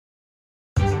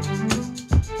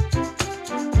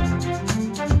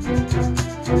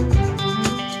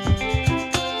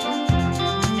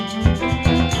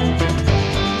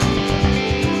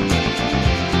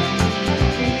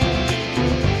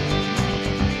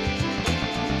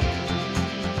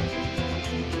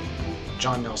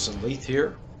John Nelson Leith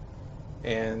here,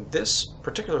 and this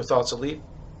particular Thoughts of Leith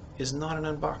is not an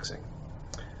unboxing,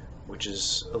 which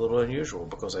is a little unusual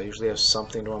because I usually have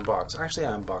something to unbox. Actually,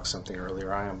 I unboxed something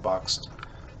earlier. I unboxed,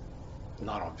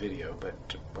 not on video, but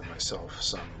with myself,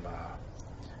 some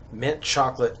mint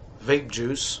chocolate vape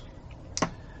juice,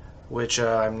 which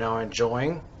I'm now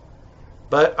enjoying.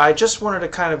 But I just wanted to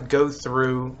kind of go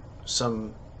through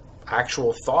some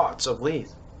actual thoughts of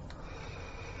Leith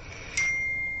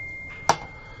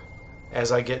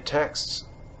as I get texts.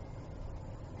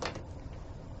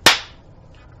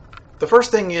 The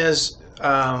first thing is,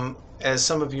 as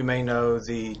some of you may know,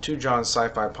 the Two John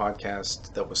Sci-Fi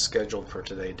podcast that was scheduled for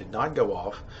today did not go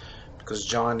off because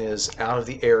John is out of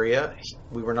the area.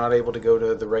 We were not able to go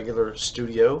to the regular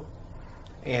studio,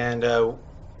 and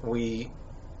we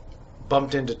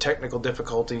bumped into technical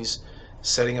difficulties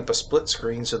setting up a split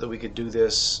screen so that we could do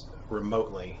this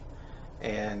remotely.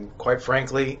 And quite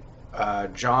frankly,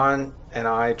 John and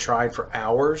I tried for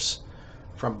hours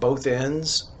from both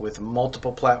ends with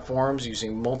multiple platforms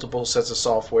using multiple sets of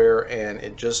software, and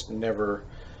it just never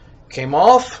came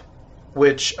off.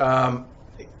 Which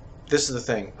this is the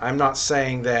thing, I'm not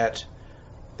saying that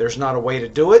there's not a way to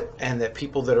do it and that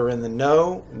people that are in the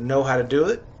know how to do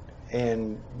it,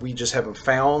 and we just haven't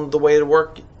found the way to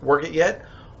work it yet.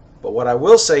 But what I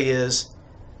will say is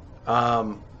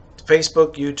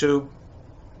Facebook, YouTube,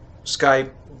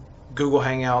 Skype, Google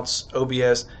Hangouts,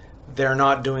 OBS, they're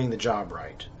not doing the job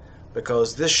right,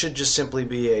 because this should just simply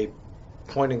be a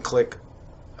point and click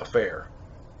affair.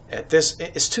 At this,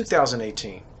 it's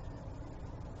 2018.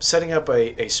 Setting up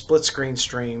a split screen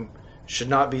stream should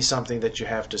not be something that you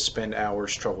have to spend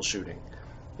hours troubleshooting.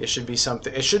 It should be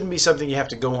something. It shouldn't be something you have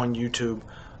to go on YouTube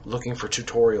looking for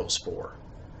tutorials for.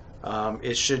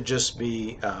 It should just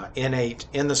be innate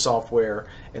in the software,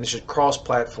 and it should cross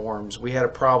platforms. We had a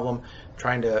problem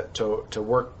trying to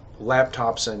work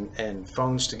laptops and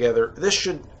phones together. This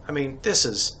should, I mean, this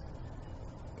is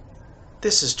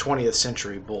 20th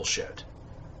century bullshit,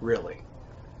 really,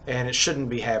 and it shouldn't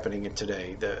be happening in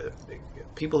today. The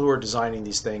people who are designing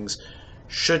these things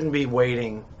shouldn't be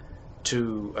waiting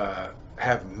to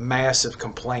have massive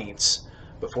complaints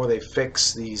before they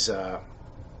fix these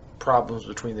problems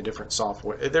between the different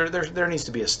software. There needs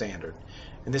to be a standard,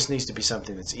 and this needs to be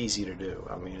something that's easy to do.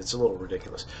 I mean, it's a little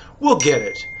ridiculous. We'll get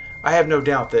it. I have no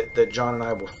doubt that John and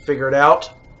I will figure it out,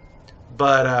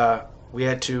 but we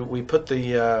put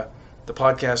the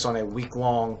podcast on a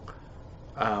week-long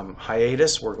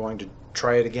hiatus. We're going to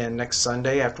try it again next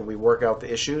Sunday after we work out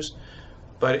the issues.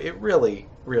 But it really,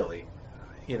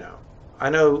 you know, I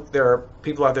know there are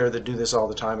people out there that do this all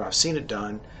the time. I've seen it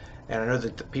done, and I know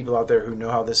that the people out there who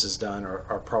know how this is done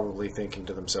are probably thinking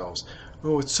to themselves,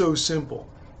 "Oh, it's so simple."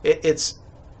 It's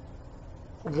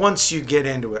once you get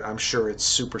into it, I'm sure it's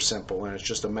super simple, and it's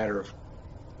just a matter of,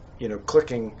 you know,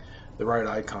 clicking the right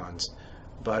icons.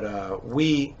 But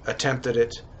we attempted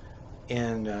it,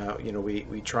 and you know,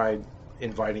 we tried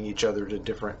inviting each other to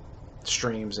different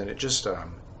streams, and it just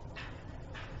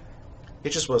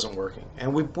wasn't working.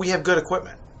 And we have good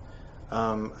equipment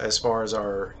as far as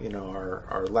our, you know,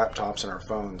 our laptops and our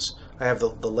phones. I have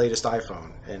the latest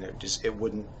iPhone, and it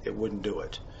wouldn't do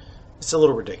it. It's a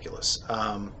little ridiculous.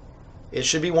 It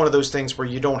should be one of those things where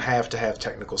you don't have to have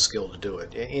technical skill to do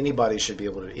it. Anybody should be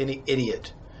able to. Any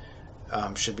idiot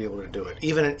should be able to do it.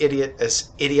 Even an idiot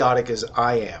as idiotic as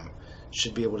I am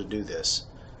should be able to do this.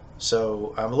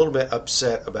 So I'm a little bit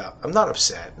upset about. I'm not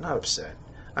upset.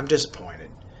 I'm disappointed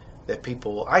that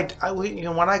people. You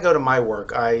know, when I go to my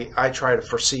work, I try to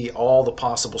foresee all the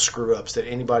possible screw ups that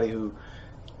anybody who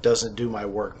doesn't do my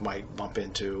work might bump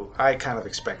into. I kind of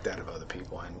expect that of other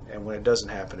people, and when it doesn't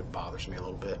happen, it bothers me a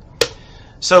little bit.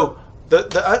 So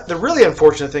the really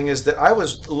unfortunate thing is that I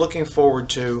was looking forward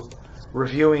to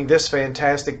reviewing this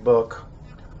fantastic book,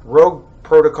 Rogue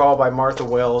Protocol by Martha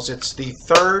Wells. It's the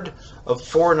third of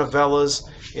 4 novellas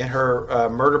in her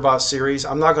Murderbot series.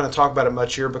 I'm not going to talk about it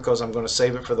much here because I'm going to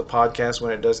save it for the podcast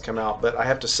when it does come out. But I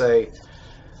have to say,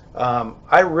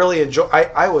 I really enjoy.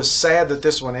 I was sad that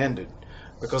this one ended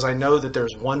because I know that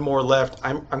there's one more left.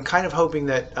 I'm kind of hoping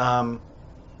that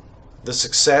the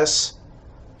success.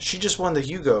 She just won the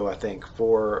Hugo, I think,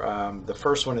 for the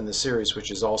first one in the series, which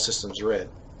is All Systems Red.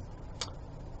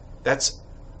 That's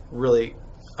really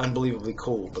unbelievably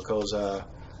cool because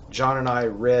John and I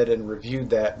read and reviewed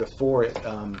that before it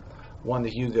won the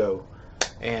Hugo,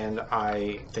 and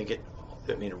I think it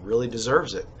really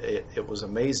deserves it. It was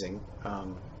amazing,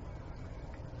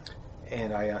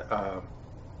 and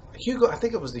Hugo. I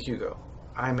think it was the Hugo.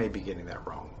 I may be getting that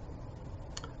wrong,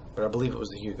 but I believe it was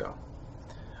the Hugo.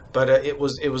 But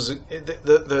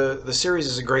the series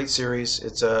is a great series.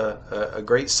 It's a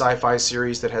great sci-fi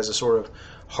series that has a sort of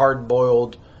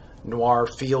hard-boiled noir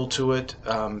feel to it.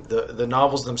 The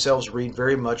novels themselves read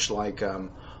very much like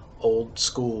old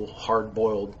school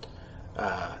hard-boiled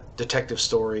detective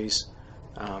stories.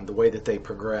 The way that they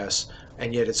progress,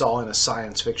 and yet it's all in a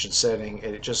science fiction setting,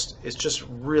 and it's just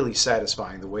really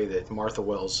satisfying the way that Martha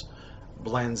Wells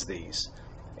blends these.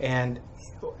 And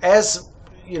as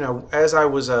you know, as I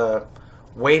was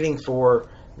waiting for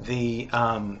the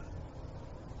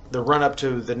run up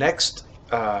to the next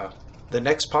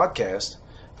podcast,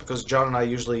 because John and I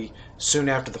usually soon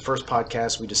after the first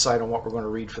podcast we decide on what we're going to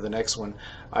read for the next one.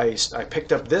 I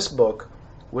picked up this book,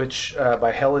 which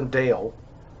by Helen Dale,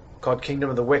 called Kingdom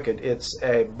of the Wicked. It's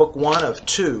a book 1 of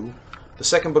 2. The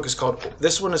second book is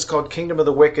this one is called Kingdom of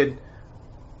the Wicked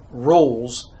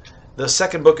Rules. The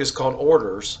second book is called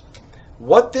Orders.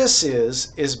 What this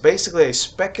is basically a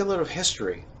speculative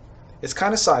history. It's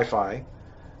kind of sci-fi,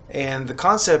 and the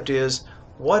concept is,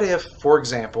 what if, for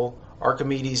example,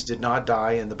 Archimedes did not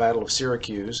die in the Battle of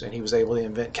Syracuse, and he was able to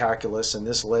invent calculus, and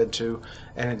this led to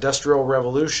an industrial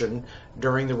revolution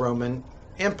during the Roman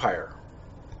Empire.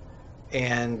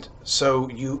 And so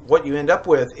what you end up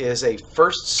with is a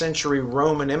first century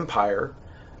Roman Empire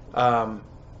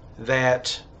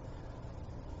that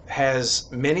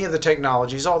has many of the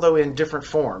technologies, although in different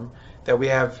form, that we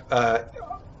have we had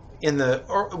in the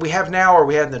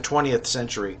 20th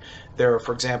century. There are,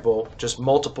 for example, just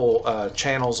multiple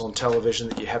channels on television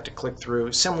that you have to click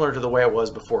through, similar to the way it was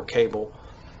before cable.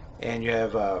 And you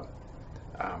have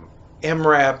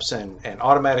MRAPs and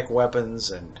automatic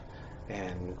weapons and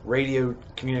radio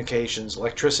communications,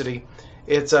 electricity.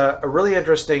 It's a really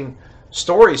interesting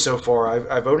story so far.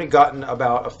 I've only gotten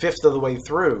about a fifth of the way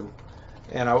through,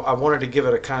 and I wanted to give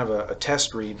it a kind of a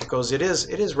test read, because it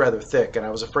is rather thick, and I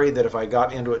was afraid that if I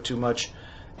got into it too much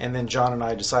and then John and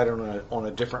I decided on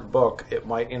a different book, it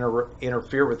might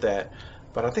interfere with that.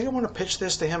 But I think I want to pitch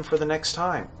this to him for the next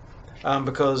time,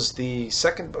 because the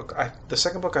second book I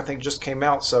think just came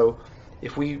out. So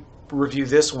if we review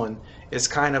this one, it's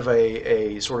kind of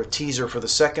a sort of teaser for the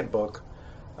second book.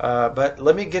 But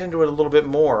let me get into it a little bit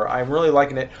more. I'm really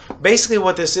liking it. Basically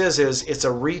what this is it's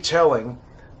a retelling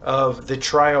of the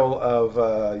trial of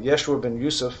Yeshua ben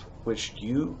Yusuf, which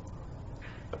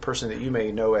a person that you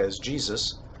may know as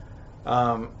Jesus,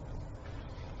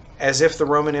 as if the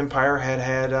Roman Empire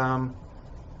had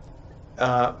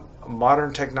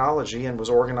modern technology and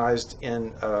was organized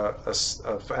in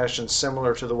a fashion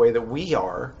similar to the way that we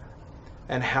are.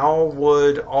 And how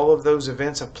would all of those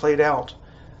events have played out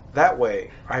that way?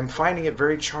 I'm finding it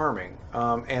very charming.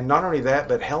 And not only that,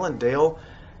 but Helen Dale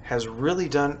has really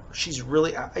done, she's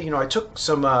really, I took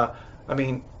some,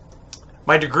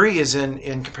 my degree is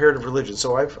in comparative religion.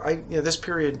 So this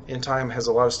period in time has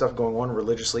a lot of stuff going on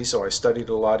religiously, so I studied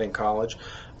a lot in college.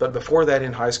 But before that,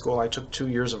 in high school, I took 2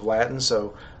 years of Latin,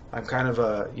 so I'm kind of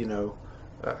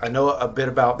I know a bit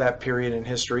about that period in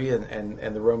history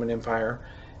and the Roman Empire.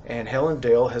 And Helen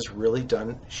Dale has really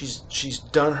done, she's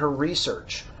done her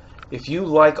research. If you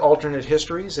like alternate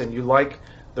histories and you like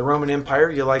the Roman Empire,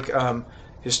 you like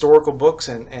historical books,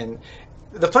 and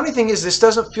the funny thing is, this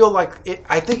doesn't feel like it.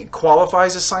 I think it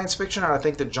qualifies as science fiction, and I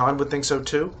think that John would think so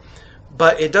too.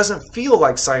 But it doesn't feel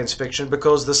like science fiction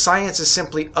because the science is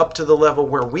simply up to the level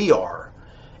where we are.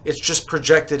 It's just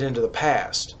projected into the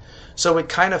past. So it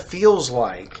kind of feels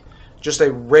like just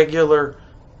a regular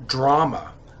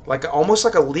drama, almost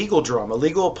like a legal drama,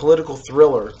 legal political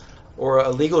thriller, or a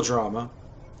legal drama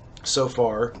so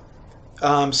far,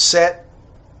 set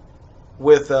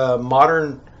with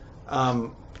modern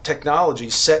technology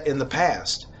set in the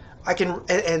past.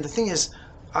 And the thing is,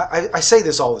 I say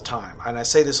this all the time, and I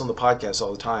say this on the podcast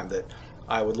all the time, that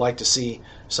I would like to see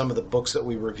some of the books that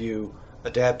we review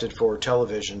adapted for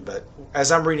television. But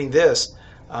as I'm reading this,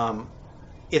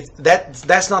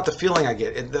 that's not the feeling I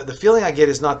get. The feeling I get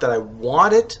is not that I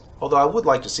want it, although I would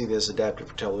like to see this adapted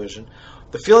for television.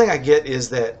 The feeling I get is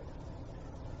that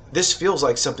this feels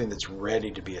like something that's ready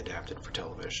to be adapted for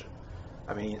television.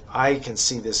 I mean, I can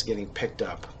see this getting picked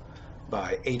up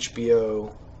by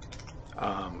HBO.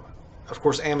 Of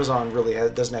course, Amazon really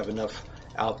doesn't have enough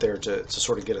out there to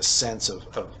sort of get a sense of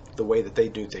the way that they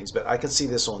do things. But I can see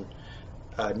this on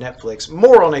Netflix,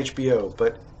 more on HBO,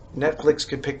 but Netflix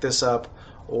could pick this up,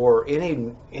 or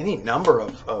any number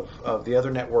of the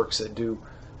other networks that do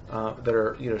that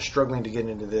are struggling to get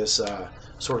into this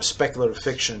sort of speculative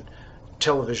fiction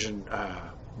television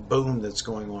boom that's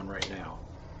going on right now.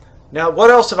 Now, what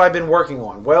else have I been working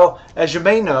on? Well, as you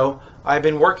may know, I've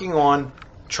been working on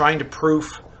trying to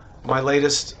proof my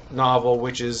latest novel,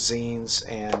 which is Zines,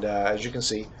 and as you can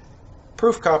see,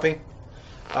 proof copy,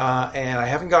 and I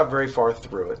haven't got very far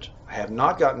through it. I have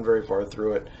not gotten very far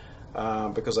through it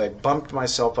because I bumped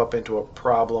myself up into a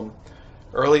problem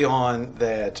early on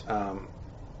that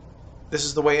this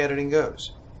is the way editing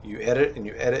goes. You edit and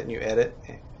you edit and you edit.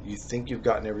 You think you've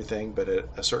gotten everything, but at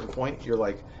a certain point, you're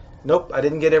like, nope, I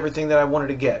didn't get everything that I wanted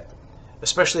to get.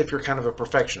 Especially if you're kind of a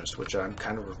perfectionist, which I'm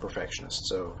kind of a perfectionist.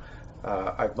 So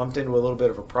I've bumped into a little bit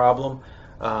of a problem.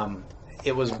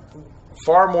 It was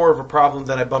far more of a problem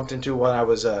than I bumped into when I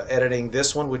was editing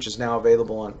this one, which is now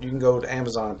available on. You can go to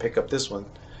Amazon and pick up this one.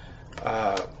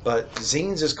 But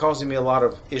zines is causing me a lot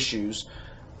of issues,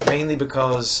 mainly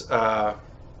because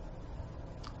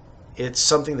it's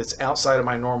something that's outside of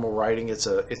my normal writing. It's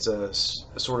a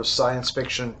sort of science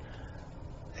fiction,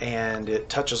 and it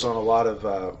touches on a lot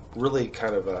of really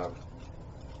kind of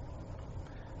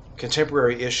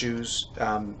contemporary issues.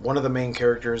 One of the main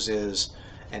characters is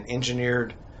an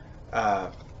engineered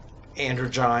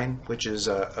androgyne, which is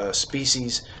a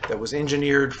species that was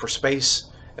engineered for space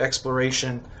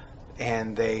exploration,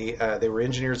 and they were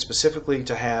engineered specifically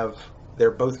to have,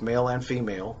 they're both male and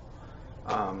female,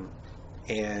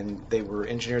 and they were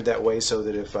engineered that way so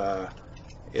that if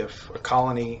a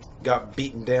colony got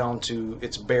beaten down to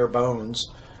its bare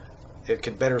bones, it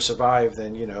could better survive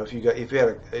than, you know,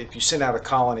 if you sent out a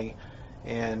colony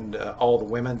and all the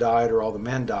women died or all the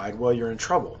men died, well, you're in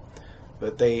trouble.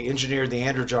 But they engineered the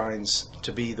androgynes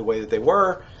to be the way that they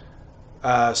were,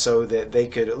 so that they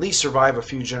could at least survive a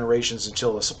few generations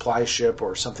until a supply ship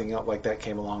or something else like that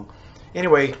came along.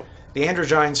 Anyway, the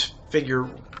androgynes figure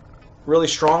really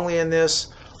strongly in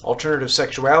this. Alternative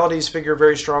sexualities figure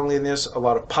very strongly in this. A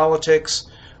lot of politics,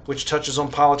 which touches on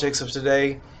politics of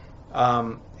today,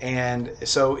 and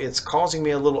so it's causing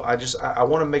me a little. I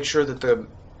want to make sure that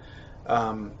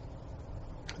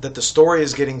the story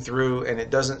is getting through, and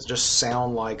it doesn't just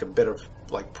sound like a bit of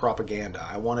like propaganda.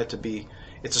 I want it to be.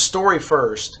 It's a story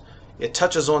first. It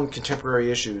touches on contemporary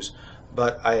issues,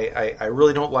 but I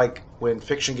really don't like when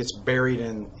fiction gets buried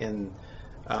in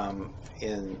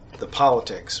the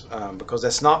politics, because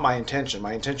that's not my intention.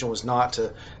 My intention was not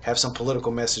to have some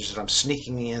political message that I'm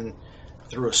sneaking in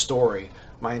through a story.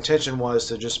 My intention was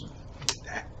to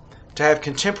have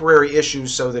contemporary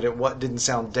issues so that it didn't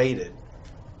sound dated.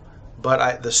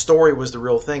 But the story was the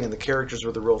real thing, and the characters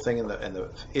were the real thing, and the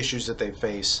issues that they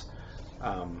face,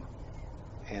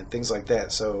 and things like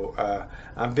that. So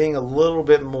I'm being a little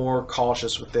bit more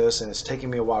cautious with this, and it's taking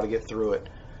me a while to get through it.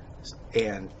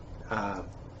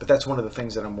 But that's one of the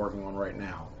things that I'm working on right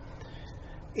now.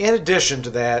 In addition to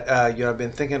that, I've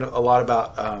been thinking a lot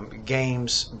about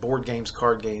games, board games,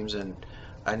 card games, and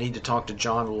I need to talk to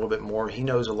John a little bit more. He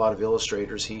knows a lot of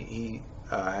illustrators. He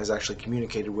has actually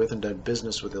communicated with and done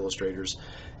business with illustrators,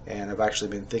 and I've actually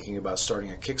been thinking about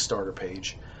starting a Kickstarter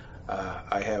page.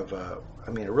 I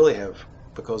really have,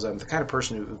 because I'm the kind of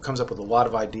person who comes up with a lot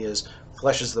of ideas,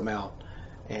 fleshes them out,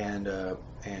 and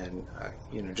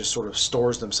just sort of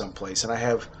stores them someplace. And I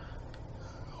have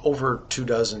over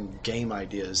 24 game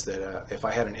ideas that if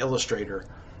I had an illustrator,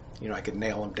 I could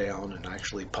nail them down and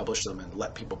actually publish them and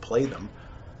let people play them.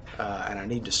 And I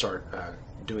need to start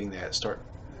doing that. Start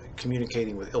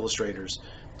communicating with illustrators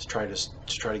to try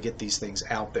to get these things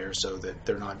out there, so that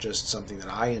they're not just something that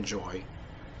I enjoy,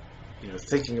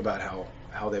 thinking about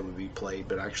how they would be played,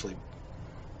 but actually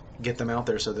get them out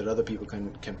there so that other people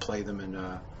can play them,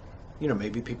 and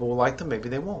maybe people will like them, maybe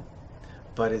they won't.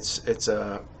 But it's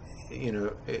a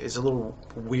little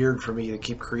weird for me to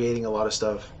keep creating a lot of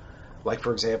stuff, like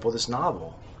for example this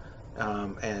novel,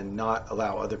 and not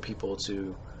allow other people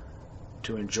to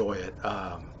enjoy it.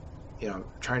 I'm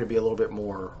trying to be a little bit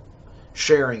more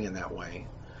sharing in that way.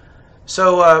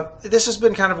 So this has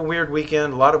been kind of a weird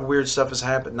weekend. A lot of weird stuff has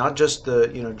happened. Not just the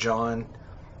John,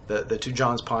 the Two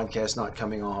Johns podcast not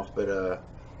coming off, but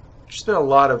there's been a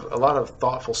lot of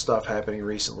thoughtful stuff happening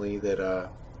recently that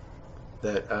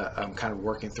I'm kind of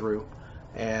working through,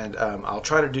 and I'll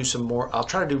try to do some more. I'll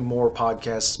try to do more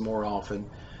podcasts more often,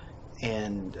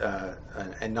 and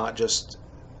not just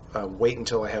wait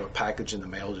until I have a package in the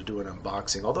mail to do an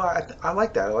unboxing. Although I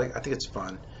like that. I think it's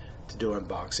fun to do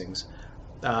unboxings.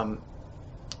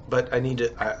 But I need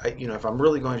to, if I'm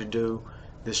really going to do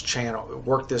this channel,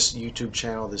 work this YouTube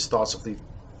channel, this Thoughts of Leaf.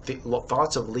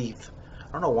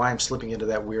 I don't know why I'm slipping into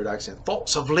that weird accent.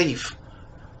 Thoughts of Leaf.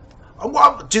 I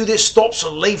want to do this Thoughts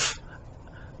of Leaf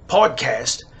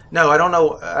podcast. No, I don't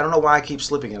know why I keep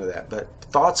slipping into that. But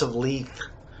Thoughts of Leaf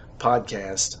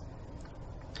podcast.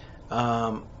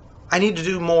 I need to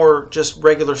do more just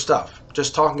regular stuff,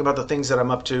 just talking about the things that I'm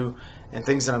up to and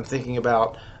things that I'm thinking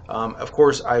about. Of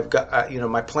course, I've got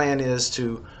my plan is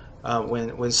to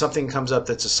when something comes up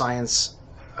that's a science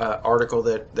article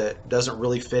that doesn't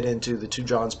really fit into the Two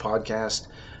Johns podcast.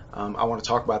 I want to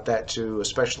talk about that too,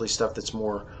 especially stuff that's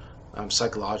more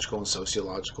psychological and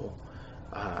sociological.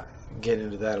 Get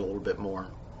into that a little bit more.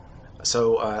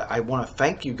 So I want to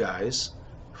thank you guys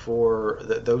for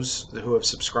those who have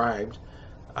subscribed.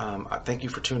 I thank you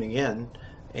for tuning in,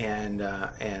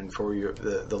 and for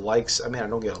the likes. I mean, I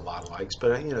don't get a lot of likes,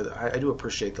 but I do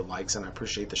appreciate the likes, and I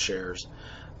appreciate the shares.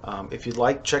 If you'd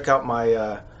like, check out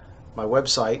my my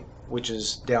website, which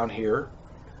is down here.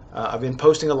 I've been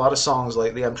posting a lot of songs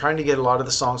lately. I'm trying to get a lot of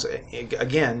the songs,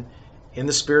 again, in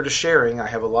the spirit of sharing. I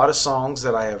have a lot of songs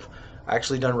that I have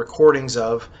actually done recordings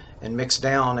of and mixed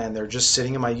down, and they're just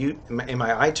sitting in my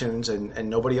iTunes, and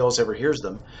nobody else ever hears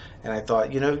them. And I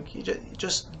thought, you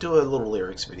just do a little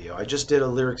lyrics video. I just did a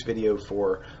lyrics video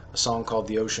for a song called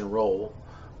 "The Ocean Roll,"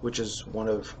 which is one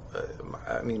of,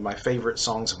 my favorite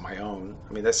songs of my own.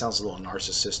 I mean, that sounds a little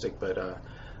narcissistic, but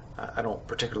I don't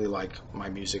particularly like my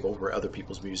music over other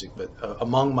people's music, but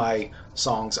among my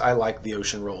songs, I like "The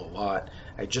Ocean Roll" a lot.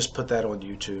 I just put that on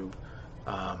YouTube,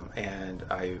 and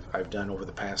I've done, over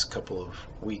the past couple of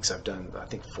weeks, I've done, I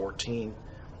think, 14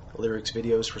 lyrics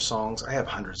videos for songs. I have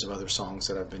hundreds of other songs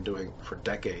that I've been doing for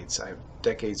decades. I have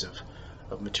decades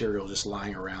of material just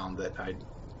lying around that I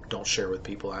don't share with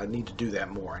people. I need to do that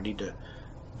more. I need to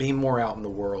be more out in the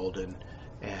world and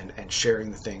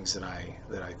sharing the things that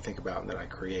I think about and that I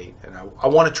create, and I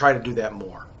want to try to do that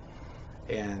more.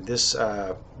 And this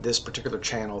particular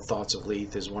channel, Thoughts of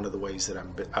Leith, is one of the ways that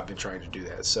I've been trying to do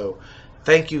that. So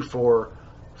thank you for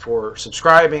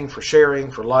subscribing, for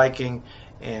sharing, for liking,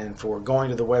 and for going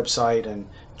to the website and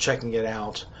checking it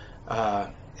out.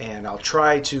 And I'm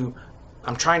trying to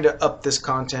up this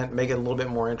content, make it a little bit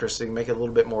more interesting, make it a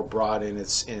little bit more broad in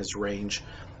its range.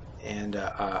 And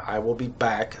I will be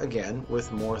back again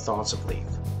with more Thoughts of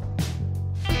Leith.